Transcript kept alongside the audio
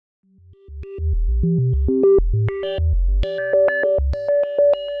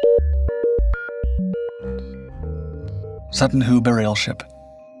Sutton Hoo Burial Ship.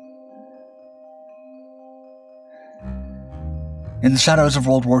 In the shadows of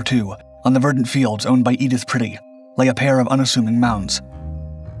World War II, on the verdant fields owned by Edith Pretty, lay a pair of unassuming mounds.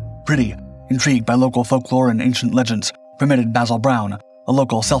 Pretty, intrigued by local folklore and ancient legends, permitted Basil Brown, a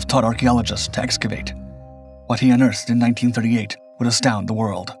local self-taught archaeologist, to excavate. What he unearthed in 1938 would astound the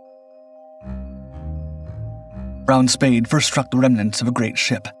world. Brown's spade first struck the remnants of a great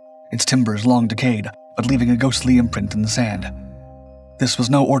ship, its timbers long decayed, but leaving a ghostly imprint in the sand. This was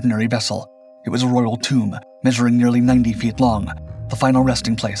no ordinary vessel. It was a royal tomb, measuring nearly 90 feet long, the final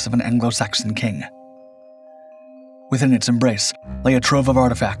resting place of an Anglo-Saxon king. Within its embrace lay a trove of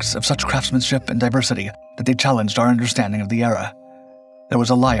artifacts of such craftsmanship and diversity that they challenged our understanding of the era. There was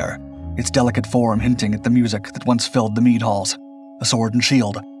a lyre, its delicate form hinting at the music that once filled the mead halls, a sword and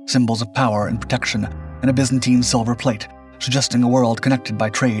shield, symbols of power and protection, and a Byzantine silver plate, suggesting a world connected by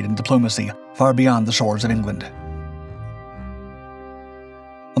trade and diplomacy far beyond the shores of England.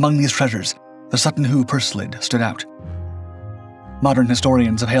 Among these treasures, the Sutton Hoo purse lid stood out. Modern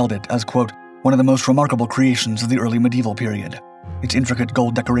historians have hailed it as, quote, one of the most remarkable creations of the early medieval period. Its intricate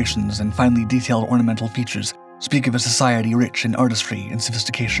gold decorations and finely detailed ornamental features speak of a society rich in artistry and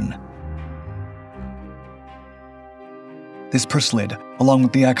sophistication. This purse lid, along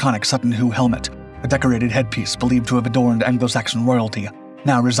with the iconic Sutton Hoo helmet, a decorated headpiece believed to have adorned Anglo-Saxon royalty,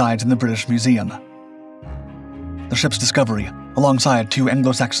 now resides in the British Museum. The ship's discovery, alongside two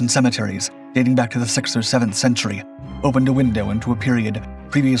Anglo-Saxon cemeteries dating back to the 6th or 7th century, opened a window into a period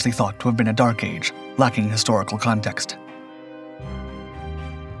previously thought to have been a dark age, lacking historical context.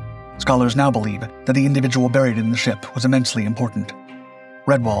 Scholars now believe that the individual buried in the ship was immensely important.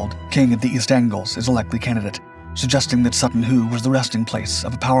 Redwald, king of the East Angles, is a likely candidate, suggesting that Sutton Hoo was the resting place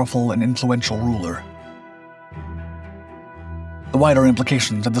of a powerful and influential ruler. The wider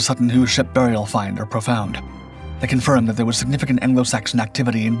implications of the Sutton Hoo ship burial find are profound. They confirm that there was significant Anglo-Saxon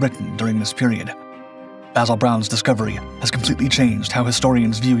activity in Britain during this period. Basil Brown's discovery has completely changed how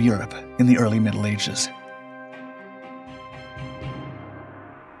historians view Europe in the early Middle Ages.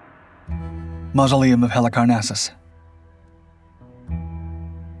 Mausoleum of Halicarnassus.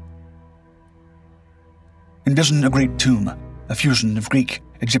 Envision a great tomb, a fusion of Greek,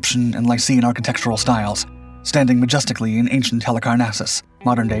 Egyptian, and Lycian architectural styles, standing majestically in ancient Halicarnassus,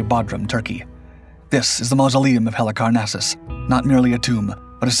 modern-day Bodrum, Turkey. This is the Mausoleum of Halicarnassus, not merely a tomb,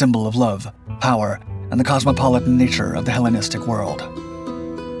 but a symbol of love, power, and the cosmopolitan nature of the Hellenistic world.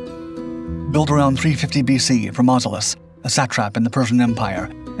 Built around 350 BC for Mausolus, a satrap in the Persian Empire,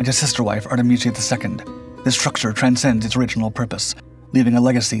 and his sister wife Artemisia II, this structure transcends its original purpose, leaving a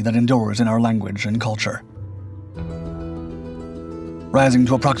legacy that endures in our language and culture. Rising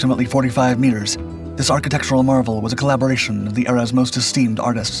to approximately 45 meters, this architectural marvel was a collaboration of the era's most esteemed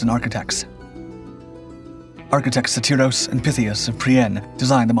artists and architects. Architects Satyros and Pythias of Priene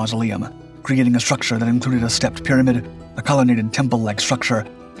designed the mausoleum, creating a structure that included a stepped pyramid, a colonnaded temple-like structure,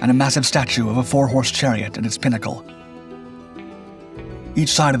 and a massive statue of a 4-horse chariot at its pinnacle.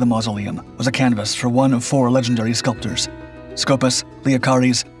 Each side of the mausoleum was a canvas for one of 4 legendary sculptors: Scopas,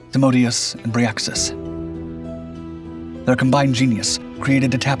 Leochares, Timotheus, and Bryaxis. Their combined genius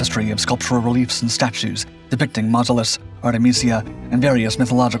created a tapestry of sculptural reliefs and statues depicting Mausolus, Artemisia, and various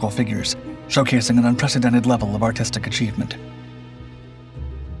mythological figures, showcasing an unprecedented level of artistic achievement.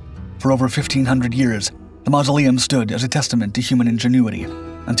 For over 1,500 years, the mausoleum stood as a testament to human ingenuity,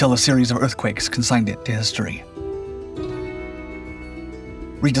 until a series of earthquakes consigned it to history.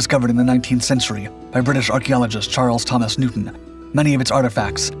 Rediscovered in the 19th century by British archaeologist Charles Thomas Newton, many of its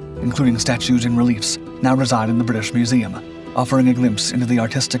artifacts, including statues and reliefs, now reside in the British Museum, offering a glimpse into the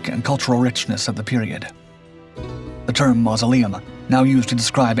artistic and cultural richness of the period. The term mausoleum, now used to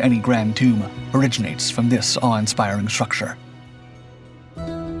describe any grand tomb, originates from this awe-inspiring structure.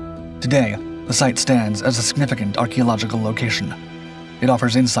 Today, the site stands as a significant archaeological location. It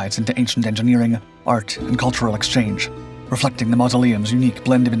offers insights into ancient engineering, art, and cultural exchange, reflecting the mausoleum's unique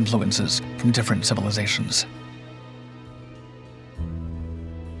blend of influences from different civilizations.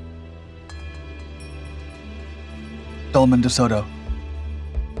 Dolmen de Soto.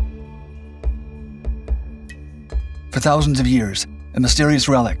 For thousands of years, a mysterious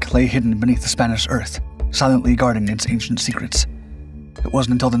relic lay hidden beneath the Spanish earth, silently guarding its ancient secrets. It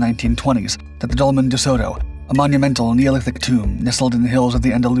wasn't until the 1920s that the Dolmen de Soto, a monumental Neolithic tomb nestled in the hills of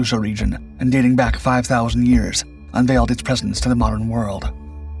the Andalusia region and dating back 5,000 years, unveiled its presence to the modern world.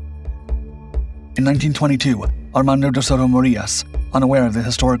 In 1922, Armando de Soto Morillas, unaware of the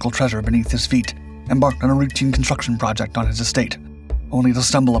historical treasure beneath his feet, embarked on a routine construction project on his estate, only to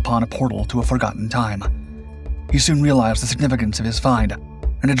stumble upon a portal to a forgotten time. he soon realized the significance of his find,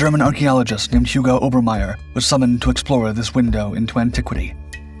 and a German archaeologist named Hugo Obermeier was summoned to explore this window into antiquity.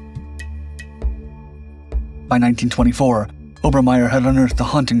 By 1924, Obermeier had unearthed a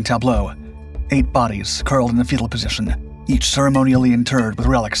haunting tableau: 8 bodies curled in a fetal position, each ceremonially interred with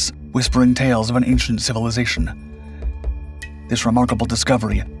relics, whispering tales of an ancient civilization. This remarkable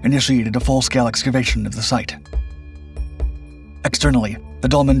discovery initiated a full-scale excavation of the site. Externally, the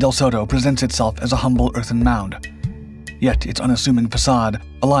Dolmen del Soto presents itself as a humble earthen mound. Yet its unassuming facade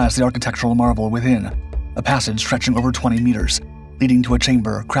belies the architectural marvel within, a passage stretching over 20 meters, leading to a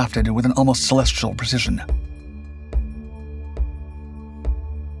chamber crafted with an almost celestial precision.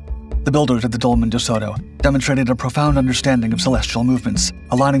 The builders of the Dolmen del Soto demonstrated a profound understanding of celestial movements,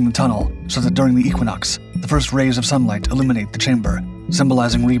 aligning the tunnel so that during the equinox, the first rays of sunlight illuminate the chamber,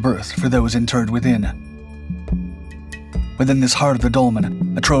 symbolizing rebirth for those interred within. Within this heart of the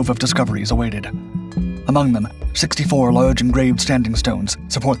dolmen, a trove of discoveries awaited. Among them, 64 large engraved standing stones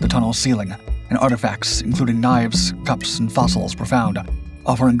support the tunnel's ceiling, and artifacts, including knives, cups, and fossils, were found,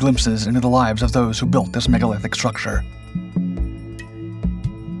 offering glimpses into the lives of those who built this megalithic structure.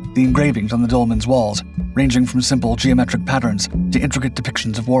 The engravings on the dolmen's walls, ranging from simple geometric patterns to intricate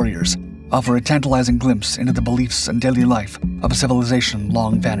depictions of warriors, offer a tantalizing glimpse into the beliefs and daily life of a civilization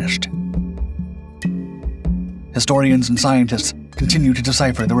long vanished. Historians and scientists continue to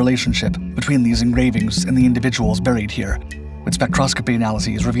decipher the relationship between these engravings and the individuals buried here, with spectroscopy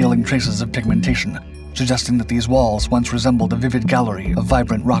analyses revealing traces of pigmentation, suggesting that these walls once resembled a vivid gallery of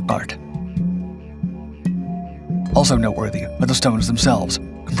vibrant rock art. Also noteworthy are the stones themselves,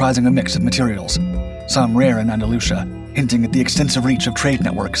 comprising a mix of materials, some rare in Andalusia, hinting at the extensive reach of trade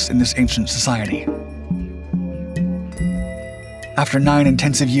networks in this ancient society. After 9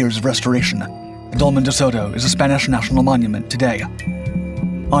 intensive years of restoration, the Dolmen del Soto is a Spanish national monument today.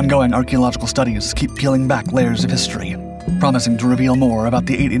 Ongoing archaeological studies keep peeling back layers of history, promising to reveal more about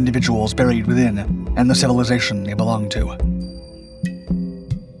the 8 individuals buried within and the civilization they belong to.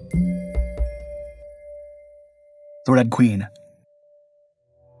 The Red Queen.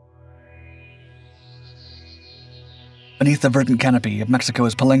 Beneath the verdant canopy of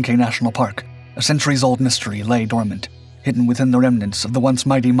Mexico's Palenque National Park, a centuries-old mystery lay dormant, hidden within the remnants of the once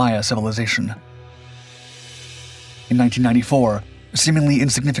mighty Maya civilization. In 1994, a seemingly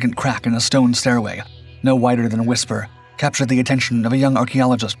insignificant crack in a stone stairway, no wider than a whisper, captured the attention of a young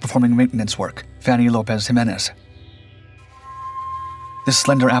archaeologist performing maintenance work, Fanny Lopez Jimenez. This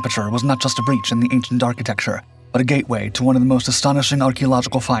slender aperture was not just a breach in the ancient architecture, but a gateway to one of the most astonishing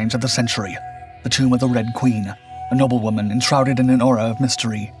archaeological finds of the century, the tomb of the Red Queen, a noblewoman enshrouded in an aura of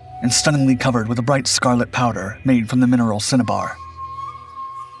mystery and stunningly covered with a bright scarlet powder made from the mineral cinnabar.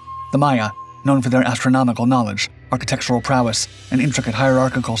 The Maya, known for their astronomical knowledge, architectural prowess, and intricate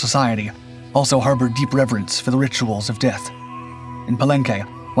hierarchical society, also harbored deep reverence for the rituals of death. In Palenque,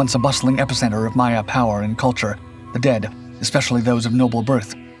 once a bustling epicenter of Maya power and culture, the dead, especially those of noble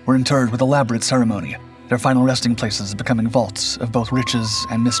birth, were interred with elaborate ceremony, their final resting places becoming vaults of both riches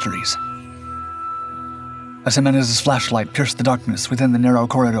and mysteries. As Jimenez's flashlight pierced the darkness within the narrow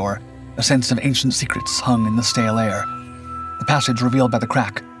corridor, a sense of ancient secrets hung in the stale air. The passage revealed by the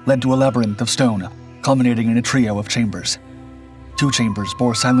crack led to a labyrinth of stone, culminating in a trio of chambers. 2 chambers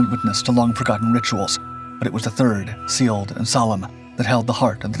bore silent witness to long-forgotten rituals, but it was the third, sealed and solemn, that held the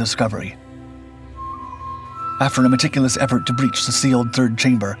heart of the discovery. After a meticulous effort to breach the sealed third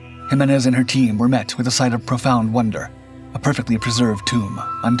chamber, Jimenez and her team were met with a sight of profound wonder, a perfectly preserved tomb,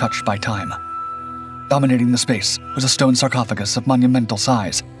 untouched by time. Dominating the space was a stone sarcophagus of monumental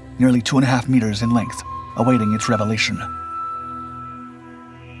size, nearly 2.5 meters in length, awaiting its revelation.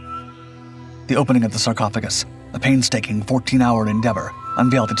 The opening of the sarcophagus, a painstaking 14-hour endeavor,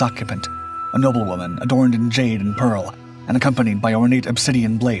 unveiled its occupant, a noblewoman adorned in jade and pearl, and accompanied by ornate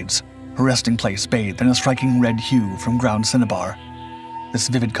obsidian blades, her resting place bathed in a striking red hue from ground cinnabar. This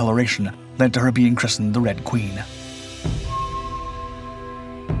vivid coloration led to her being christened the Red Queen.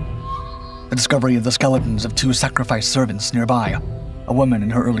 The discovery of the skeletons of 2 sacrificed servants nearby, a woman in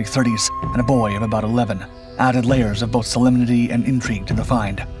her early 30s and a boy of about 11, added layers of both solemnity and intrigue to the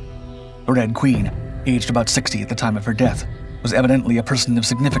find. The Red Queen, aged about 60 at the time of her death, was evidently a person of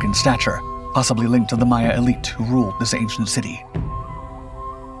significant stature, possibly linked to the Maya elite who ruled this ancient city.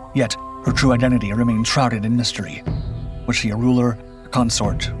 Yet, her true identity remained shrouded in mystery. Was she a ruler, a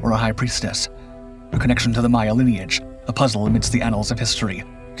consort, or a high priestess? Her connection to the Maya lineage, a puzzle amidst the annals of history,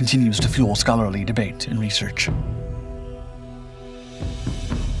 continues to fuel scholarly debate and research.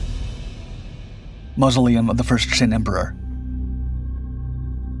 Mausoleum of the First Qin Emperor.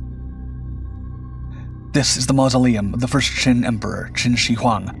 This is the mausoleum of the first Qin Emperor, Qin Shi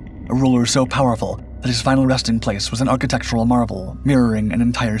Huang, a ruler so powerful that his final resting place was an architectural marvel mirroring an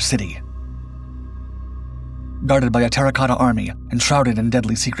entire city. Guarded by a terracotta army and shrouded in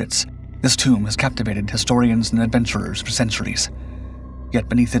deadly secrets, this tomb has captivated historians and adventurers for centuries. Yet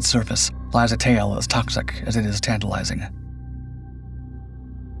beneath its surface lies a tale as toxic as it is tantalizing.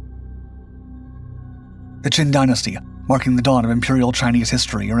 The Qin dynasty, marking the dawn of imperial Chinese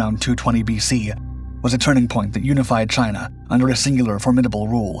history around 220 BC, was a turning point that unified China under a singular formidable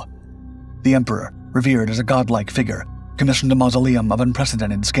rule. The emperor, revered as a godlike figure, commissioned a mausoleum of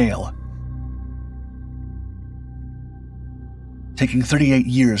unprecedented scale. Taking 38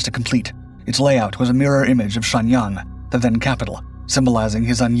 years to complete, its layout was a mirror image of Shenyang, the then capital, symbolizing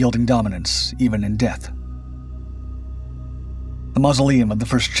his unyielding dominance even in death. The mausoleum of the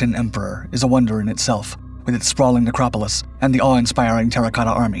first Qin emperor is a wonder in itself, with its sprawling necropolis and the awe-inspiring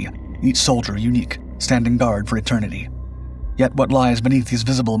terracotta army, each soldier unique, standing guard for eternity. Yet what lies beneath these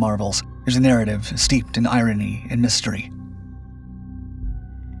visible marvels is a narrative steeped in irony and mystery.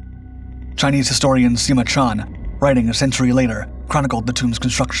 Chinese historian Sima Qian, writing a century later, chronicled the tomb's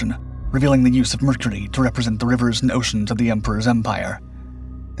construction, revealing the use of mercury to represent the rivers and oceans of the emperor's empire.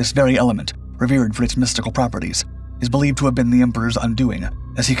 This very element, revered for its mystical properties, is believed to have been the emperor's undoing,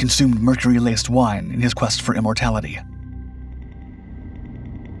 as he consumed mercury-laced wine in his quest for immortality.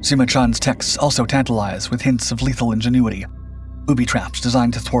 Sima Qian's texts also tantalize with hints of lethal ingenuity, booby traps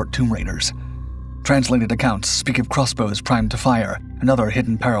designed to thwart tomb raiders. Translated accounts speak of crossbows primed to fire and other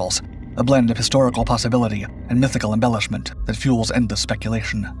hidden perils, a blend of historical possibility and mythical embellishment that fuels endless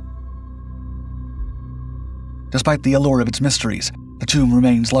speculation. Despite the allure of its mysteries, the tomb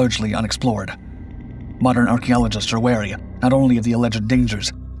remains largely unexplored. Modern archaeologists are wary not only of the alleged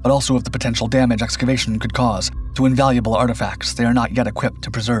dangers, but also of the potential damage excavation could cause to invaluable artifacts they are not yet equipped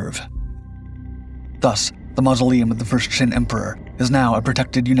to preserve. Thus, the mausoleum of the first Qin emperor is now a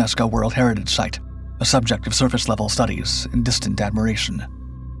protected UNESCO World Heritage Site, a subject of surface-level studies and distant admiration.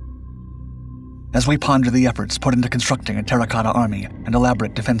 As we ponder the efforts put into constructing a terracotta army and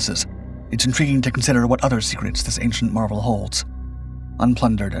elaborate defenses, it's intriguing to consider what other secrets this ancient marvel holds.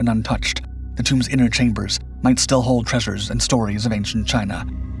 Unplundered and untouched, the tomb's inner chambers might still hold treasures and stories of ancient China,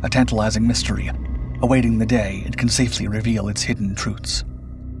 a tantalizing mystery, awaiting the day it can safely reveal its hidden truths.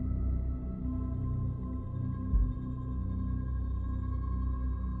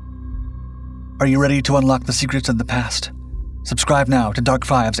 Are you ready to unlock the secrets of the past? Subscribe now to Dark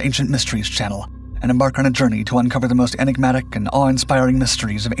Five's Ancient Mysteries channel and embark on a journey to uncover the most enigmatic and awe-inspiring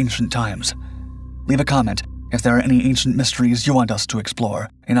mysteries of ancient times. Leave a comment if there are any ancient mysteries you want us to explore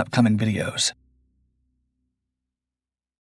in upcoming videos.